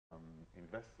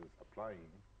investors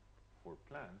applying for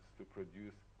plants to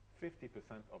produce 50%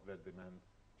 of their demand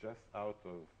just out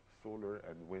of solar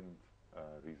and wind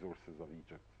resources of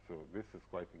Egypt. So this is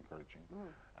quite encouraging.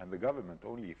 And the government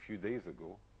only a few days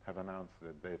ago have announced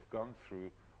that they've gone through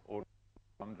all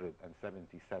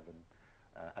 177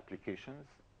 applications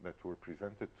that were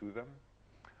presented to them,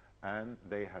 and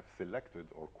they have selected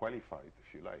or qualified,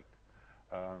 if you like,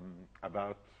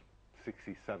 about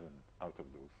 67 out of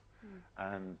those.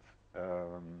 And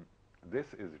this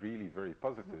is really very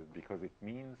positive because it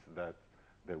means that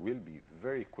there will be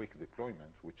very quick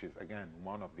deployment, which is again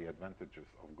one of the advantages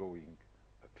of going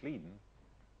clean,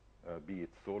 be it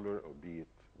solar or be it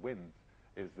wind,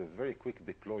 is the very quick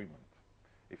deployment.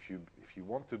 If you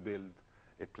want to build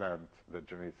a plant that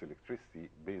generates electricity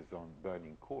based on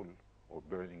burning coal or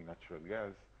burning natural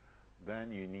gas,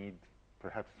 then you need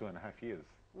perhaps 2.5 years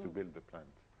to build the plant.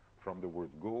 From the word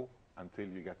go until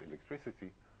you get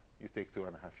electricity, you take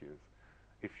 2.5 years.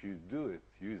 If you do it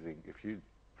if you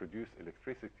produce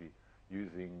electricity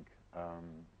using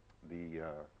the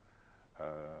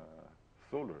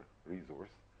solar resource,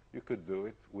 you could do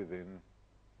it within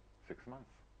 6 months.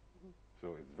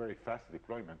 So it's very fast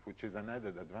deployment, which is an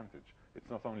added advantage. It's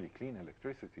not only clean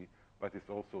electricity, but it's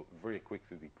also very quick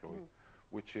to deploy,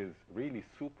 which is really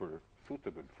super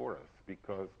suitable for us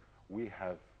because we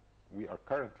are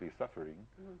currently suffering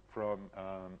from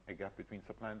a gap between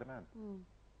supply and demand.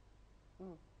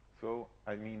 So,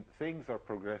 I mean, things are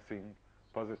progressing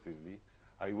positively.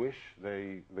 I wish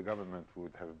the government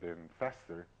would have been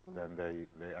faster than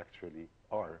they actually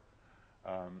are.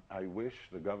 I wish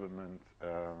the government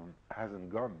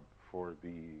hasn't gone for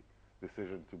the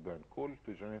decision to burn coal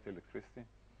to generate electricity,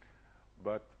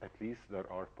 but at least there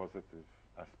are positive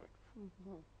aspects.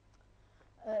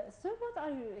 Sir, what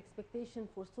are your expectations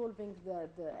for solving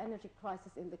the energy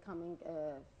crisis in the coming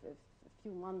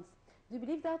few months? Do you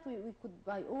believe that we could,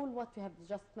 by all what you have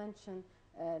just mentioned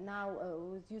now,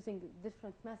 with using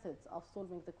different methods of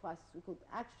solving the crisis, we could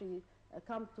actually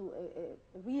come to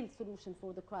a real solution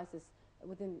for the crisis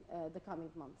within the coming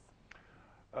months?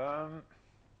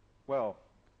 Well,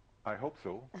 I hope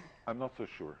so. I'm not so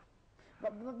sure.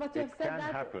 But you have said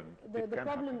that happen. The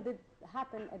problem did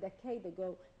happen a decade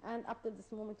ago, and up to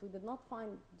this moment we did not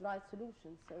find the right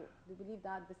solution. So do you believe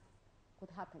that this could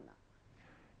happen now?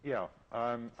 Yeah,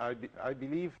 I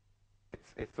believe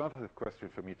it's not a question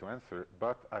for me to answer,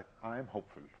 but I am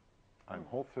hopeful. I'm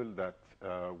hopeful that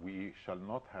we shall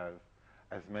not have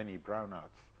as many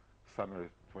brownouts summer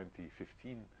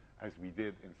 2015 as we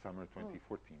did in summer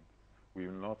 2014. We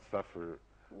will not suffer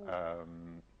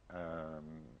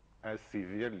as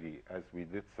severely as we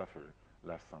did suffer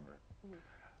last summer.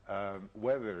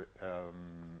 Whether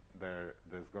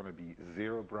there's going to be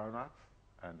 0 brownouts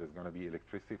and there's going to be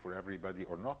electricity for everybody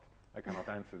or not, I cannot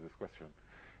answer this question.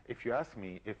 If you ask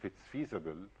me if it's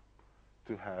feasible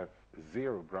to have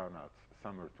 0 brownouts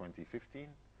summer 2015,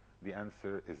 the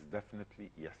answer is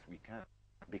definitely yes, we can,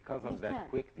 because of that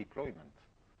quick deployment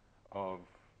of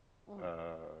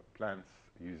plants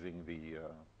using the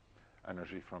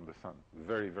energy from the sun.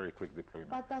 Very, very quick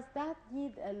deployment. But does that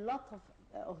need a lot of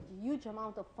a huge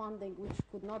amount of funding which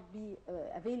could not be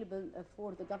available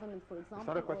for the government, for example? It's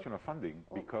not a question of funding,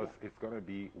 because it's going to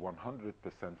be 100%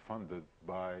 funded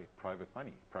by private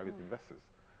money, private investors.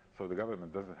 So the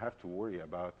government doesn't have to worry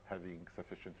about having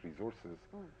sufficient resources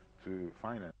to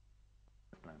finance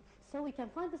plants. So we can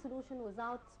find a solution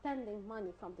without spending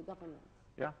money from the government?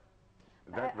 Yeah.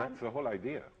 That's the whole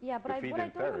idea. Yeah, but what I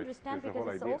don't understand, because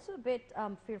it's also a bit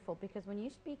fearful, because when you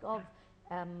speak of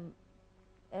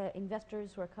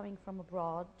investors who are coming from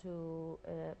abroad to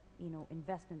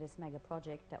invest in this mega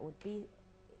project that would be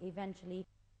eventually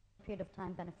a period of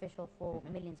time beneficial for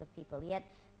millions of people, yet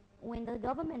when the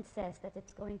government says that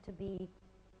it's going to be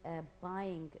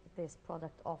buying this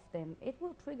product off them, it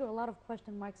will trigger a lot of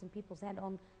question marks in people's head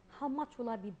on how much will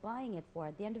I be buying it for.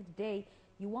 At the end of the day,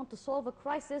 you want to solve a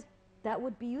crisis that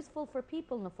would be useful for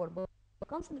people in affordable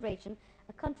concentration,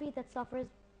 a country that suffers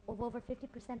of over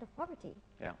 50% of poverty.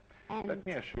 Yeah. And let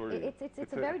me assure you,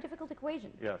 it's a very difficult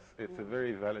equation. Yes, it's a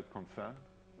very valid concern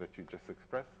that you just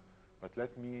expressed, but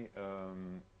let me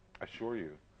assure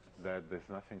you that there's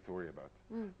nothing to worry about.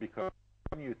 Because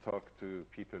when you talk to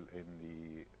people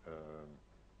in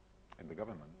the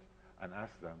government and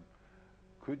ask them,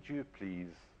 could you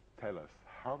please tell us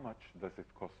how much does it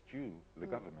cost you, the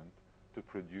government, to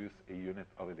produce a unit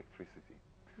of electricity?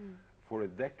 For a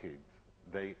decade,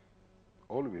 they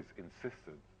always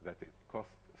insisted that it cost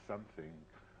something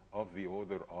of the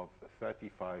order of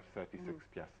 35, 36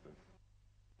 piastres.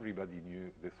 Everybody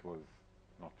knew this was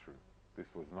not true. This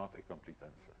was not a complete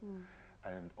answer.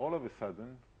 And all of a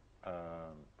sudden,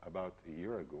 about a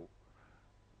year ago,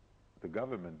 the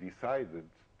government decided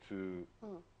to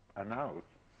announce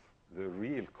the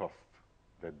real cost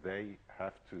that they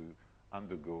have to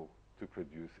undergo to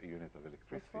produce a unit of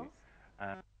electricity.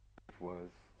 And it was,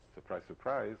 surprise,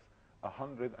 surprise,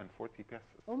 140 pesos.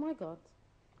 Oh my God.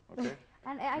 Okay?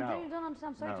 And I Now- really don't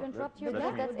understand, I'm sorry now, to interrupt you,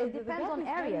 let because me- that, it depends on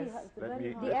areas.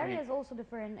 The area is also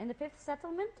different. In the fifth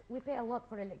settlement, we pay a lot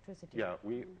for electricity. Yeah,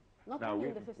 Not now only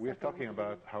in the fifth we're talking settlement.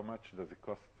 about how much does it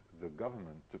cost the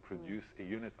government to produce a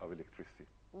unit of electricity,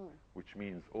 which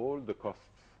means all the costs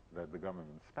that the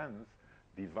government spends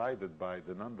divided by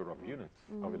the number of units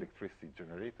of electricity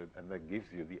generated, and that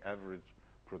gives you the average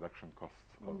production cost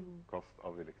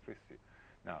of electricity.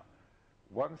 Now,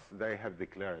 once they have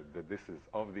declared that this is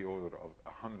of the order of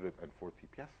 140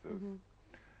 pesos,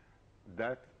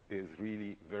 that is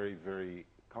really very, very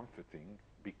comforting,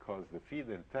 because the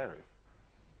feed-in tariff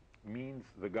means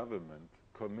the government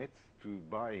commits to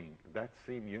buying that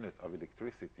same unit of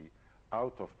electricity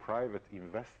out of private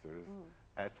investors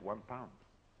at £1.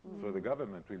 So the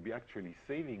government will be actually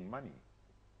saving money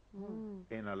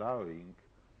in allowing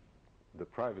the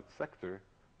private sector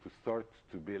to start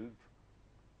to build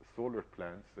solar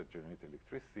plants that generate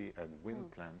electricity and wind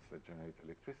plants that generate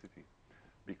electricity.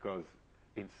 Because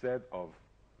instead of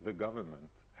the government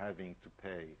having to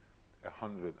pay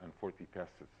 140 pesos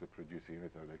to produce a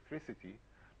unit of electricity,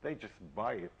 they just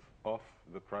buy it off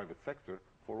the private sector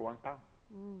for £1.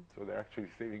 So they're actually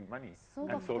saving money So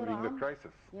and Dr. solving the Amr,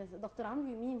 crisis. Yes, Dr. Amr,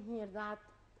 you mean here that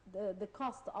the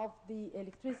cost of the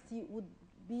electricity would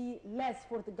be less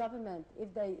for the government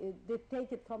if they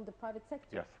take it from the private sector?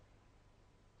 Yes.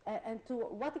 And to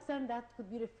what extent that could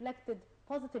be reflected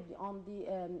positively on the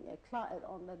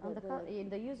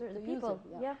the user, the the people,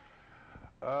 user,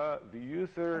 yeah. The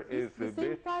user At least is a the same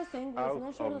bit pricing with out no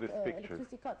of short this picture.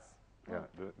 electricity cuts. Yeah,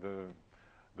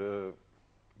 the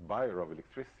buyer of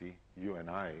electricity, you and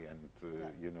I, and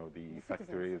you know, the The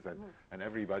factories citizens. and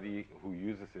everybody who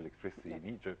uses electricity in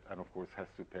Egypt, and of course has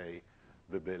to pay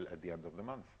the bill at the end of the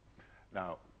month.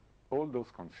 Now, all those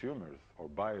consumers or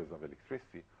buyers of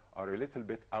electricity are a little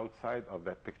bit outside of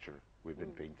that picture we've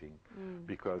been painting,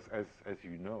 because as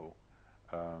you know,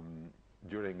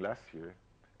 during last year,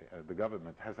 the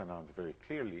government has announced very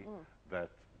clearly that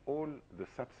all the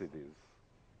subsidies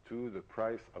to the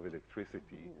price of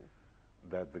electricity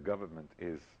that the government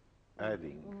is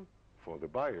adding for the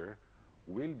buyer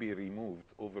will be removed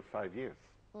over 5 years.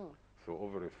 So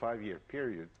over a 5-year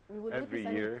period, We will every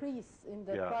notice an year, increase in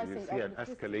the you pricing see of an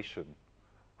electricity. escalation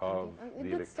of And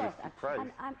the it did start, electricity actually.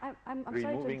 price, And I'm sorry to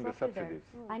removing the interrupt you there.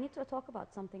 subsidies. I need to talk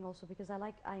about something also, because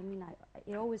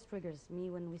it always triggers me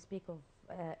when we speak of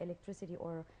electricity,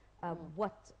 or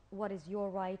what is your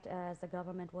right as a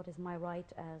government, what is my right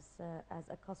as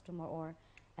a customer or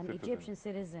an Citizen. Egyptian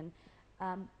citizen.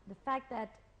 The fact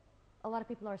that a lot of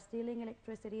people are stealing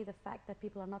electricity, the fact that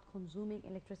people are not consuming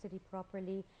electricity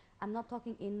properly. I'm not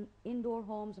talking in indoor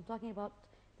homes, I'm talking about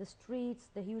the streets,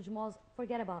 the huge malls.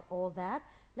 Forget about all that.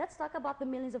 Let's talk about the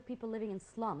millions of people living in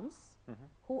slums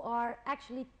who are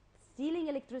actually stealing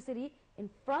electricity in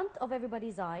front of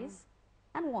everybody's eyes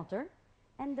and water,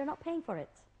 and they're not paying for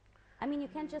it. I mean, you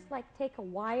can't just like take a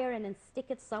wire and then stick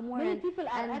it somewhere Many and, people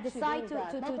are and actually decide doing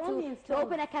that, not only in to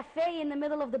open a slums. cafe in the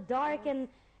middle of the dark and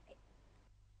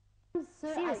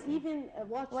Sir, seriously. I even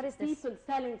watched What is this? people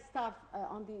selling stuff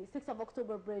on the 6th of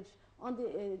October bridge, on the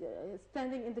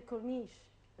standing in the corniche.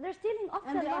 they're stealing off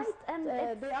And the light, and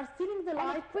they are stealing the and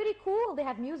light. it's pretty cool. They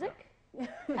have music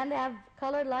and they have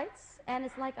colored lights, and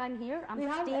it's like, I'm here, I'm They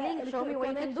have, stealing, show me what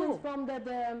you can do. connections from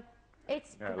the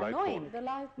It's Yeah, light annoying. pole. the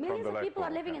light. Millions the of light people are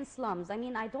pole, living yeah. in slums. I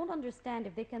mean, I don't understand,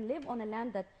 if they can live on a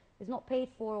land that is not paid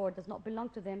for or does not belong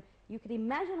to them. You could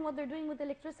imagine what they're doing with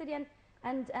electricity,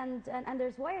 and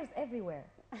there's wires everywhere.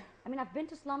 I mean, I've been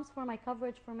to slums for my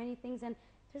coverage for many things, and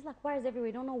there's like wires everywhere.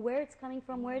 You don't know where it's coming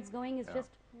from, where it's going. It's just,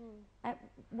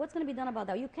 what's going to be done about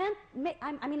that? You can't make,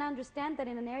 I mean, I understand that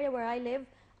in an area where I live,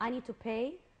 I need to pay,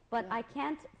 but I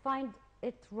can't find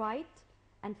it right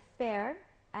and fair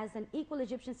as an equal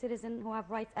Egyptian citizen who have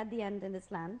rights at the end in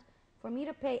this land, for me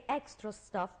to pay extra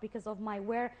stuff because of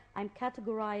where I'm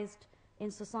categorized in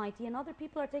society, and other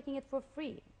people are taking it for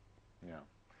free. Yeah,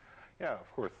 yeah, of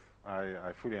course.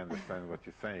 I fully understand what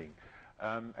you're saying.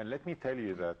 And let me tell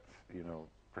you that, you know,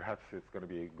 perhaps it's going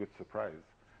to be a good surprise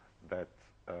that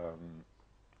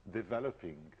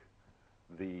developing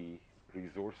the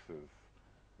resources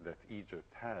that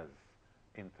Egypt has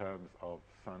in terms of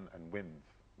sun and wind,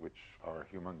 which are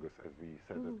humongous, as we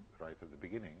said right at the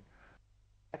beginning,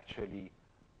 actually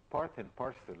part and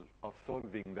parcel of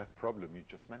solving that problem you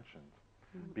just mentioned.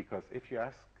 Because if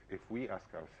we ask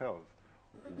ourselves,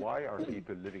 why are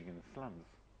people living in slums?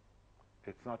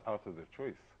 It's not out of their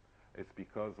choice. It's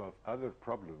because of other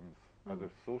problems, other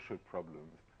social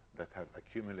problems that have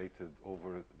accumulated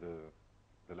over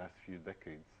the last few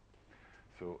decades.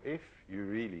 So if you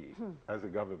really, as a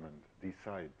government,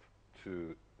 decide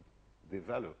to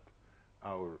develop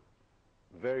our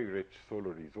very rich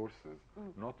solar resources,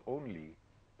 not only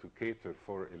to cater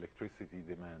for electricity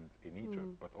demand in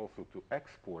Egypt, but also to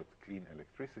export clean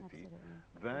electricity,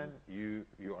 then you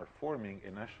are forming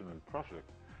a national project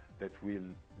that will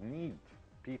need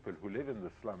people who live in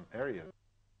the slum areas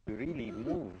to really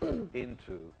move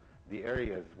into the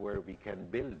areas where we can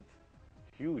build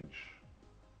huge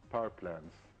power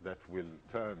plants that will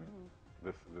turn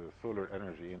the solar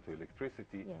energy into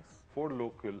electricity for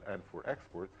local and for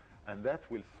export, and that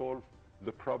will solve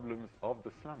the problems of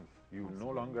the slums. You will no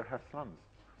longer have slums.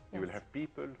 You will have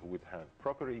people who would have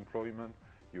proper employment,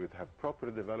 you would have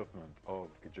proper development of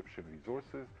Egyptian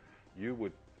resources, you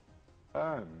would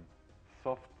earn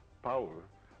soft power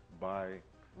by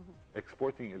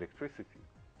exporting electricity.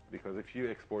 Because if you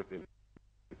export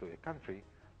electricity to a country,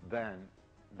 then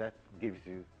that gives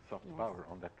you soft power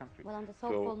on that country. Well, on the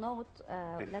soulful note,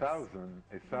 a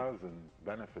thousand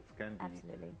benefits can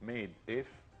be made if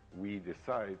we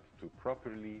decide to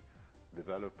properly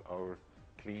develop our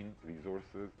clean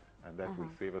resources, and that will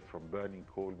save us from burning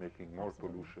coal, making more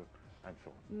pollution, and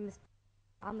so on. Mr.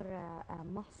 Amr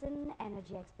Mohsen,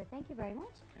 energy expert, thank you very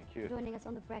much for joining us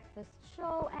on the Breakfast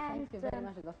Show. And thank you very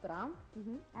much, Dr. Amr.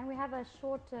 And we have a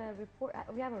short report.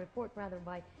 We have a report rather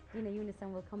by Dina Yunus,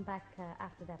 and we'll come back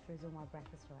after that to resume our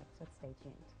Breakfast Show episode. Stay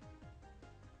tuned.